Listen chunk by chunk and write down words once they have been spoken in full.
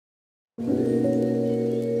The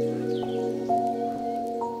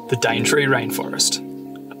Daintree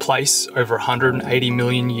Rainforest, a place over 180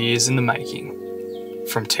 million years in the making.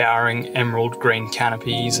 From towering emerald green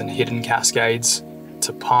canopies and hidden cascades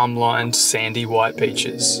to palm-lined sandy white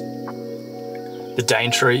beaches. The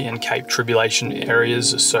Daintree and Cape Tribulation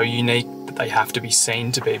areas are so unique that they have to be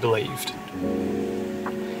seen to be believed.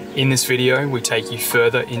 In this video, we take you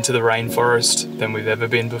further into the rainforest than we've ever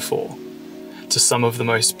been before, to some of the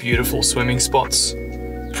most beautiful swimming spots,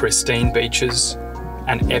 pristine beaches,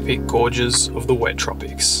 and epic gorges of the wet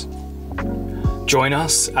tropics. Join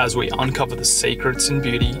us as we uncover the secrets and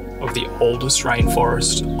beauty of the oldest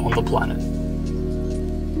rainforest on the planet.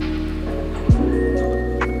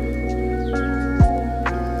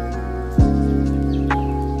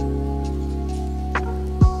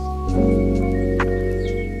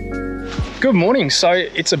 Good morning. So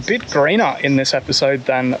it's a bit greener in this episode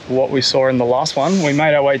than what we saw in the last one. We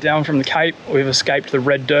made our way down from the Cape. We've escaped the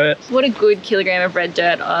red dirt. What a good kilogram of red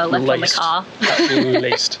dirt left on the car. At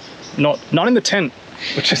least. Not in the tent,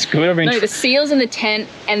 which is good. I mean, no, the seals in the tent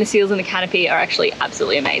and the seals in the canopy are actually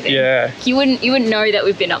absolutely amazing. Yeah. You wouldn't know that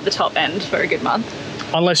we've been up the top end for a good month.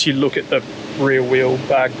 Unless you look at the rear wheel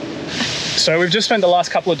bag. So we've just spent the last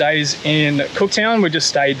couple of days in Cooktown. We just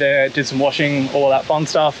stayed there, did some washing, all that fun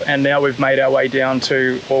stuff, and now we've made our way down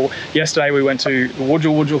to, well, yesterday we went to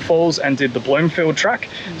Wudjil Falls and did the Bloomfield track.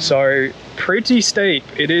 So pretty steep.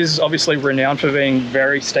 It is obviously renowned for being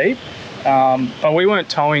very steep, but we weren't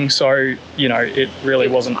towing, so you know it really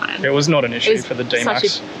wasn't. Fine. It was not an issue for the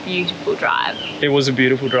D-Max. Such a beautiful drive. It was a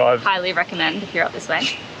beautiful drive. Highly recommend if you're up this way.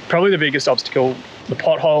 Probably the biggest obstacle, the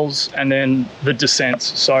potholes and then the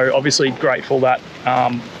descents. So obviously grateful that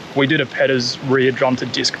we did a Petter's rear drum to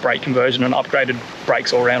disc brake conversion and upgraded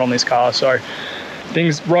brakes all around on this car. So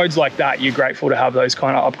roads like that, you're grateful to have those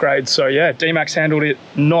kind of upgrades. So yeah, D-Max handled it,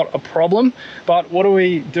 not a problem. But what are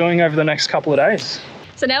we doing over the next couple of days?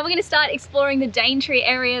 So now we're going to start exploring the Daintree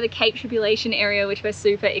area, the Cape Tribulation area, which we're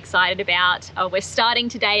super excited about. We're starting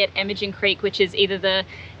today at Imogen Creek, which is either the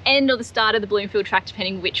end or the start of the Bloomfield track,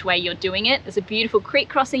 depending which way you're doing it. There's a beautiful creek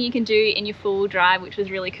crossing you can do in your full drive, which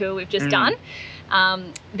was really cool. We've just done.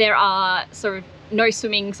 There are sort of no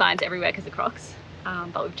swimming signs everywhere because of Crocs,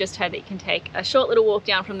 but we've just heard that you can take a short little walk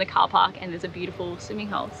down from the car park and there's a beautiful swimming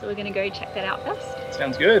hole. So we're going to go check that out first.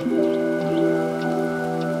 Sounds good.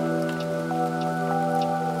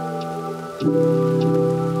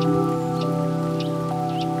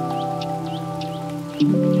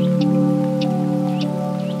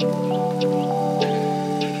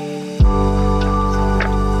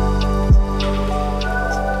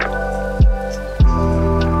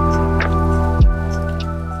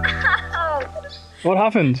 What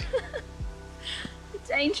happened?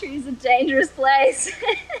 Daintree is a dangerous place.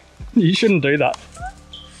 You shouldn't do that.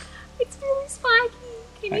 It's really spiky.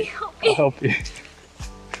 Can you help me? I'll help you.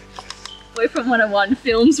 Boyfriend 101,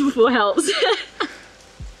 films before helps.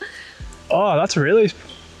 Oh, that's really...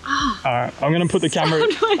 Alright, I'm gonna put the camera...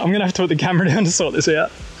 I'm gonna have to put the camera down to sort this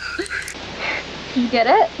out. You get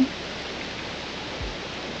it?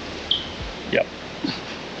 Yep.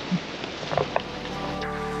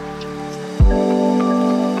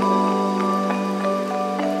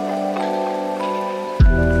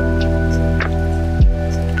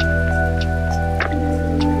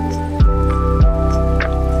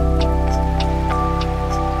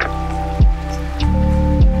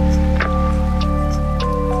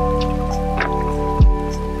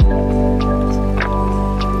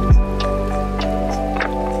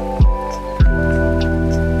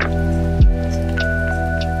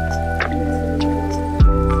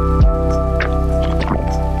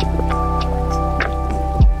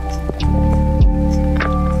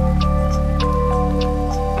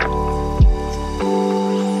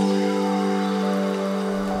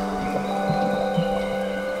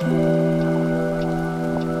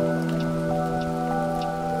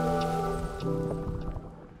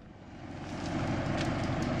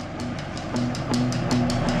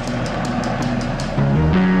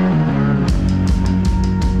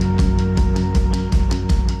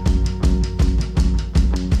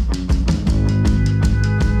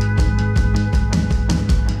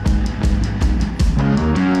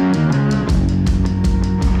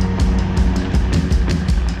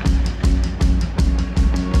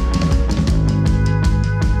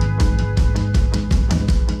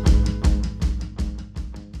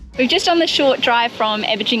 We've just done the short drive from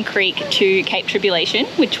Imogen Creek to Cape Tribulation,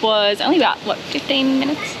 which was only about, what, 15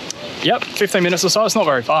 minutes? Yep, 15 minutes or so. It's not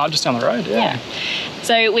very far, just down the road. Yeah.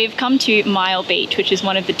 So we've come to Mile Beach, which is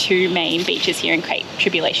one of the two main beaches here in Cape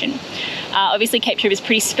Tribulation. Obviously Cape Trib is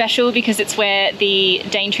pretty special because it's where the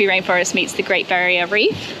Daintree Rainforest meets the Great Barrier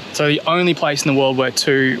Reef. So the only place in the world where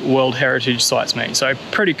two World Heritage sites meet. So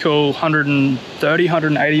pretty cool, 130,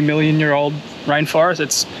 180 million year old rainforest.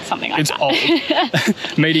 It's something like that. It's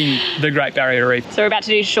old. Meeting the Great Barrier Reef. So we're about to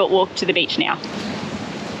do a short walk to the beach now.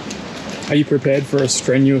 Are you prepared for a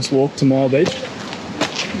strenuous walk to Mile Beach?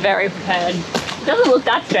 Very prepared. Doesn't look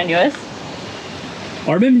that strenuous.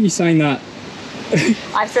 I remember you saying that.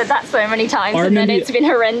 I've said that so many times and then it's been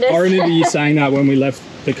horrendous. I remember you saying that when we left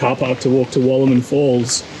the car park to walk to Wallerman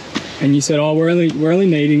Falls, and you said, "Oh, we'll only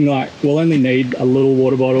need a little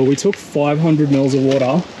water bottle." We took 500 mils of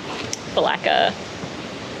water. For like a,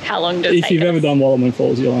 how long does it take? If you've ever done Wallerman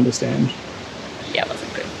Falls, you'll understand. Yeah, it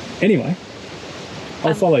wasn't good. Anyway,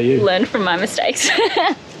 I'll follow you. Learn from my mistakes.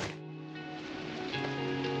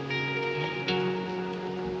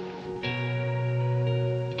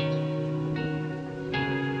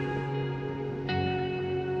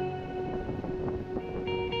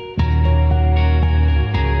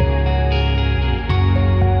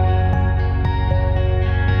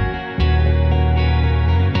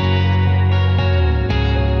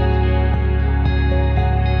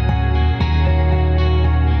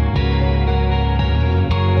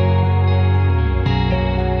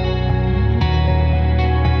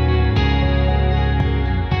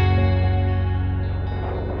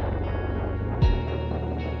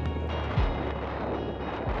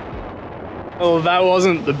 Well, that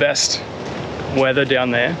wasn't the best weather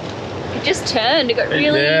down there. It just turned. It got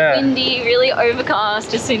really windy, really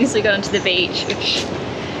overcast as soon as we got onto the beach, which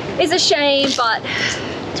is a shame, but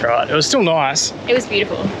it's right. It was still nice. It was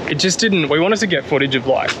beautiful. It just didn't. We wanted to get footage of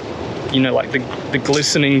like, you know, like the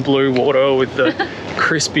glistening blue water with the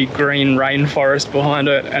crispy green rainforest behind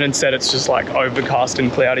it, and instead it's just like overcast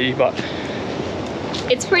and cloudy. But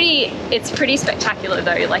it's pretty spectacular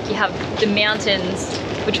though. Like you have the mountains,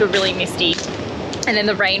 which were really misty, and then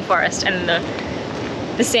the rainforest and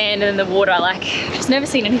the sand and the water. Like, I've just never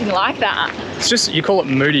seen anything like that. It's just, you call it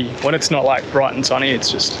moody. When it's not like bright and sunny,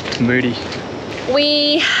 it's just moody.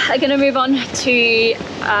 We are going to move on to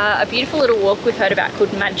a beautiful little walk we've heard about called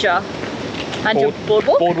Madja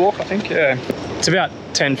Boardwalk. Boardwalk, I think, yeah. It's about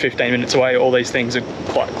 10-15 minutes away. All these things are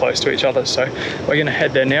quite close to each other, so we're going to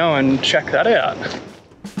head there now and check that out.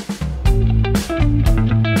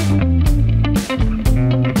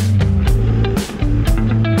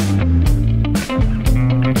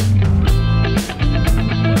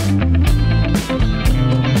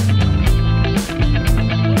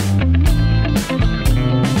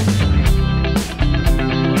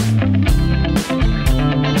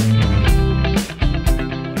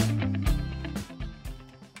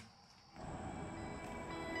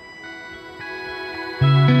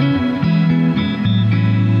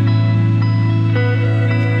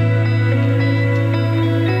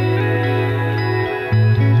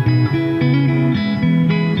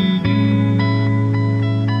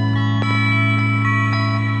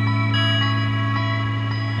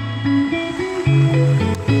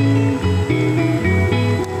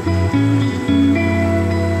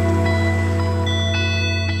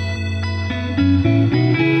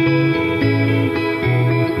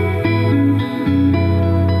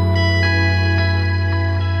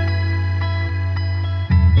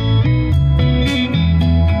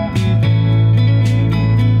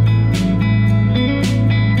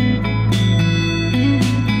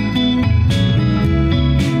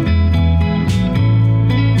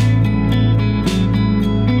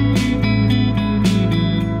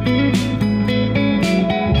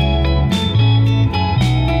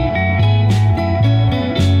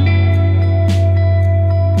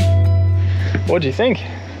 What do you think?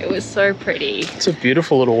 It was so pretty. It's a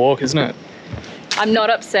beautiful little walk, isn't it? I'm not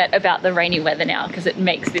upset about the rainy weather now because it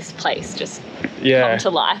makes this place just come to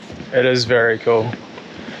life. It is very cool.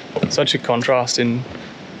 Such a contrast in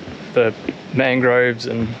the mangroves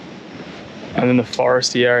and then the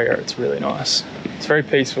foresty area. It's really nice. It's very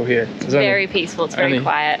peaceful here. Very peaceful. It's very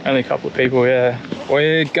quiet. Only a couple of people, yeah.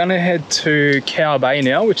 We're gonna head to Cow Bay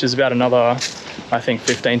now, which is about another, I think,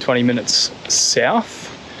 15-20 minutes south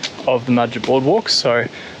of the Madja Boardwalk. So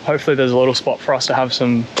hopefully there's a little spot for us to have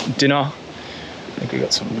some dinner. I think we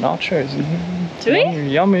got some nachos in here. Do we?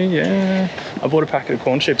 Yummy, yeah. I bought a packet of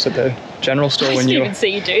corn chips at the general store when you didn't even see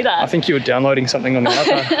you do that. I think you were downloading something on the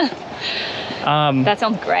iPad. That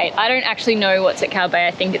sounds great. I don't actually know what's at Cow Bay.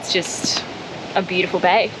 I think it's just a beautiful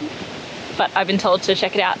bay. But I've been told to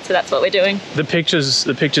check it out, so that's what we're doing. The pictures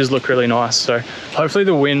look really nice. So hopefully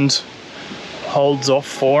the wind holds off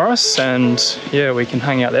for us, and yeah, we can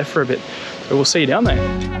hang out there for a bit. But we'll see you down there.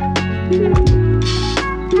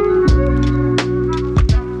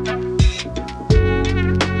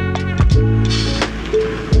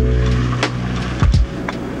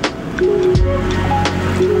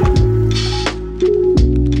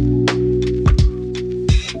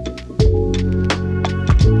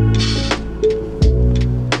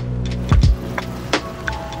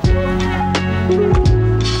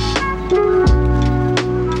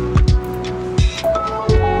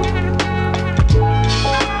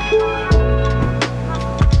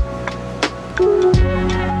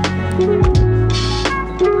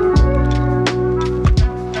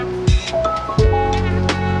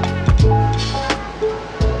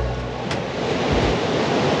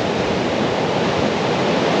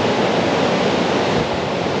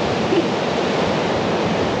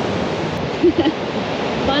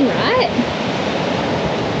 Fun, right?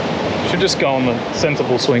 Should just go on the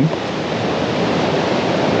sensible swing.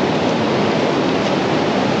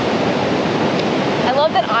 I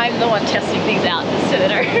love that I'm the one testing things out instead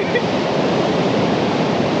of her.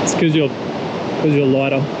 It's because you're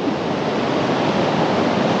lighter.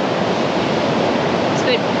 It's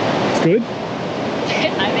good. It's good?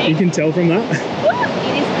 I mean, You can tell from that.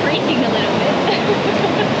 it is creaking a little bit.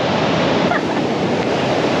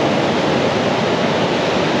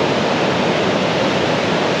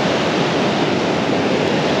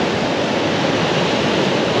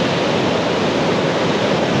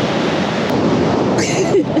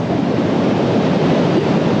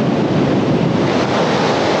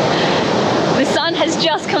 The sun has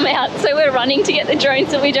just come out, so we're running to get the drone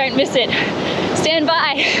so we don't miss it. Stand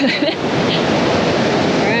by.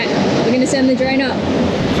 Alright, we're gonna send the drone up.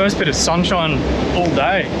 First bit of sunshine all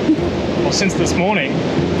day, or since this morning.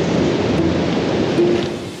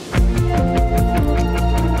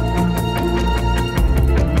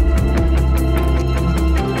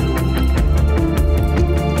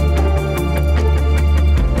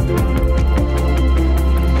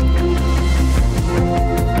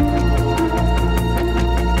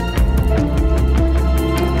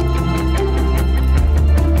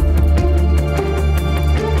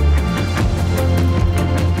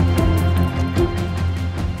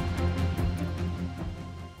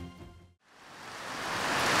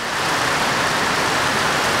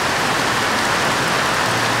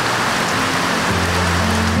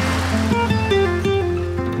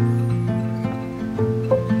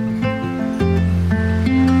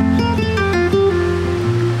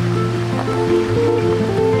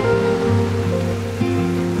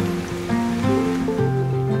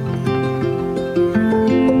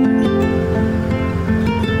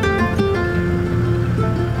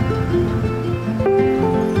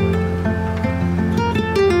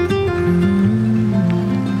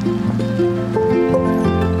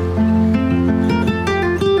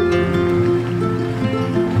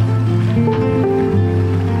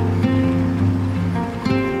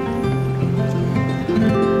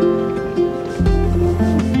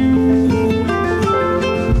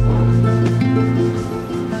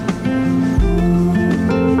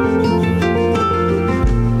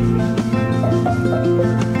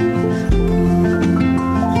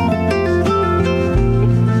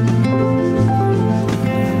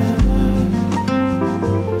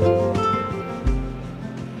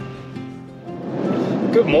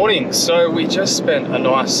 Good morning. So we just spent a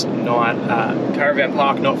nice night at Caravan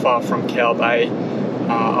Park not far from Cow Bay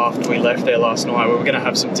after we left there last night. We were going to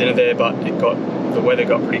have some dinner there, but the weather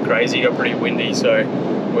got pretty crazy, got pretty windy, so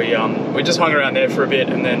we just hung around there for a bit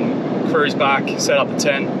and then cruised back, set up the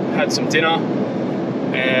tent, had some dinner,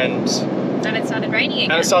 and Then it started raining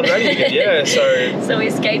again. And it started raining again, yeah. So we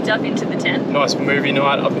escaped up into the tent. Nice movie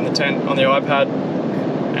night up in the tent on the iPad,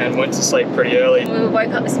 and went to sleep pretty early. When we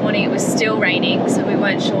woke up this morning, it was still raining, so we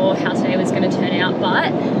weren't sure how today was going to turn out,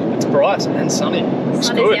 but it's bright and sunny. The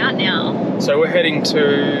sun is out now. So we're heading to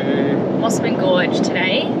Mossman Gorge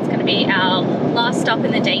today. It's going to be our last stop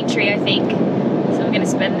in the Daintree, I think. So we're going to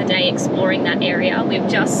spend the day exploring that area. We've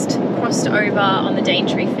just crossed over on the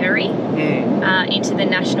Daintree ferry into the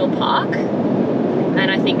national park, and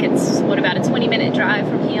I think it's about a 20-minute drive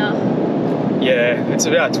from here. Yeah, it's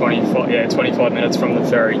about 25 minutes from the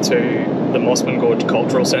ferry to the Mossman Gorge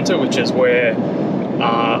Cultural Centre, which is where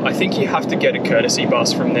I think you have to get a courtesy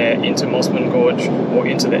bus from there into Mossman Gorge, or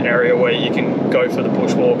into the area where you can go for the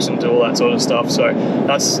bushwalks and do all that sort of stuff. So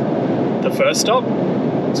that's the first stop.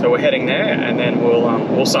 So we're heading there, and then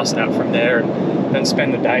we'll suss it out from there, and then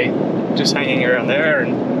spend the day just hanging around there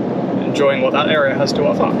and enjoying what that area has to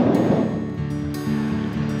offer.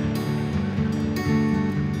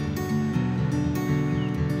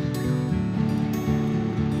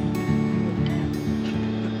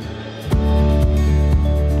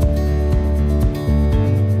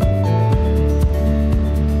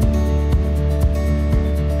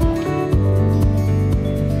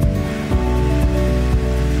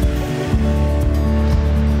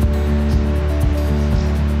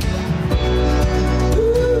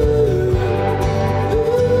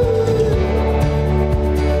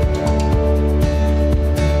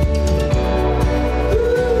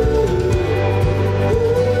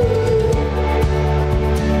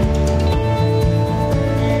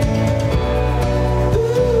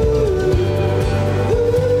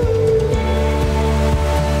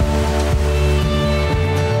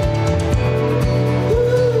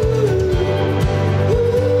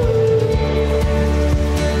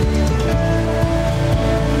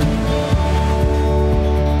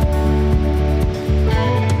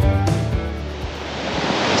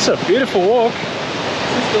 beautiful walk.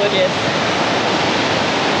 This is gorgeous.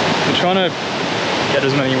 We're trying to get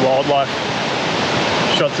as many wildlife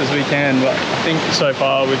shots as we can, but I think so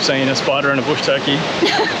far we've seen a spider and a bush turkey.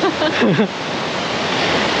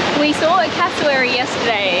 We saw a cassowary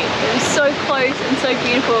yesterday. It was so close and so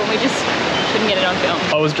beautiful, and we just couldn't get it on film.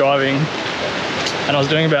 I was driving and I was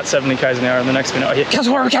doing about 70 k's an hour, and the next minute I hear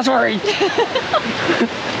cassowary, cassowary.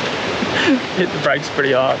 Hit the brakes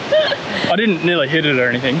pretty hard. I didn't nearly hit it or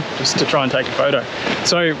anything, just to try and take a photo.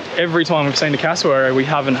 So every time we've seen a cassowary, we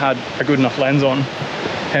haven't had a good enough lens on.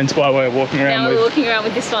 Hence why we're walking around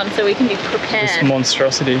with this one so we can be prepared. This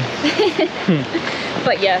monstrosity.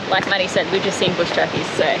 But yeah, like Maddie said, we've just seen bush turkeys,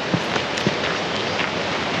 so.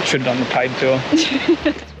 Should have done the paid tour.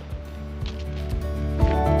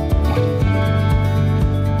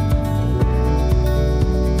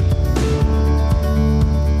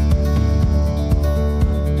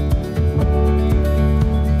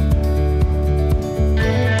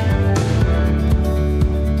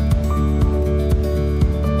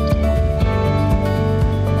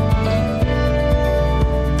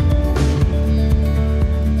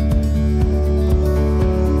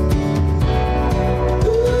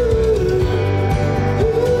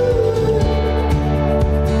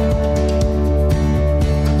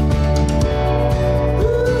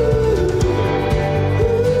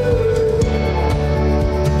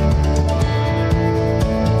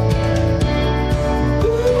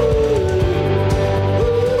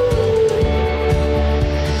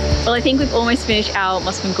 Well, I think we've almost finished our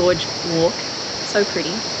Mossman Gorge walk. So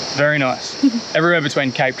pretty. Very nice. Everywhere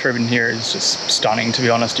between Cape Trib and here is just stunning, to be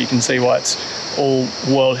honest. You can see why it's all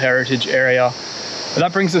World Heritage area. But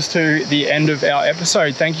that brings us to the end of our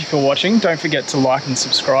episode. Thank you for watching. Don't forget to like and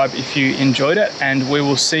subscribe if you enjoyed it, and we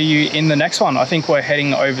will see you in the next one. I think we're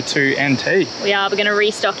heading over to NT. We are. We're going to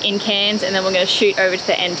restock in Cairns, and then we're going to shoot over to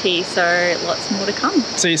the NT, so lots more to come.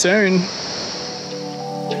 See you soon.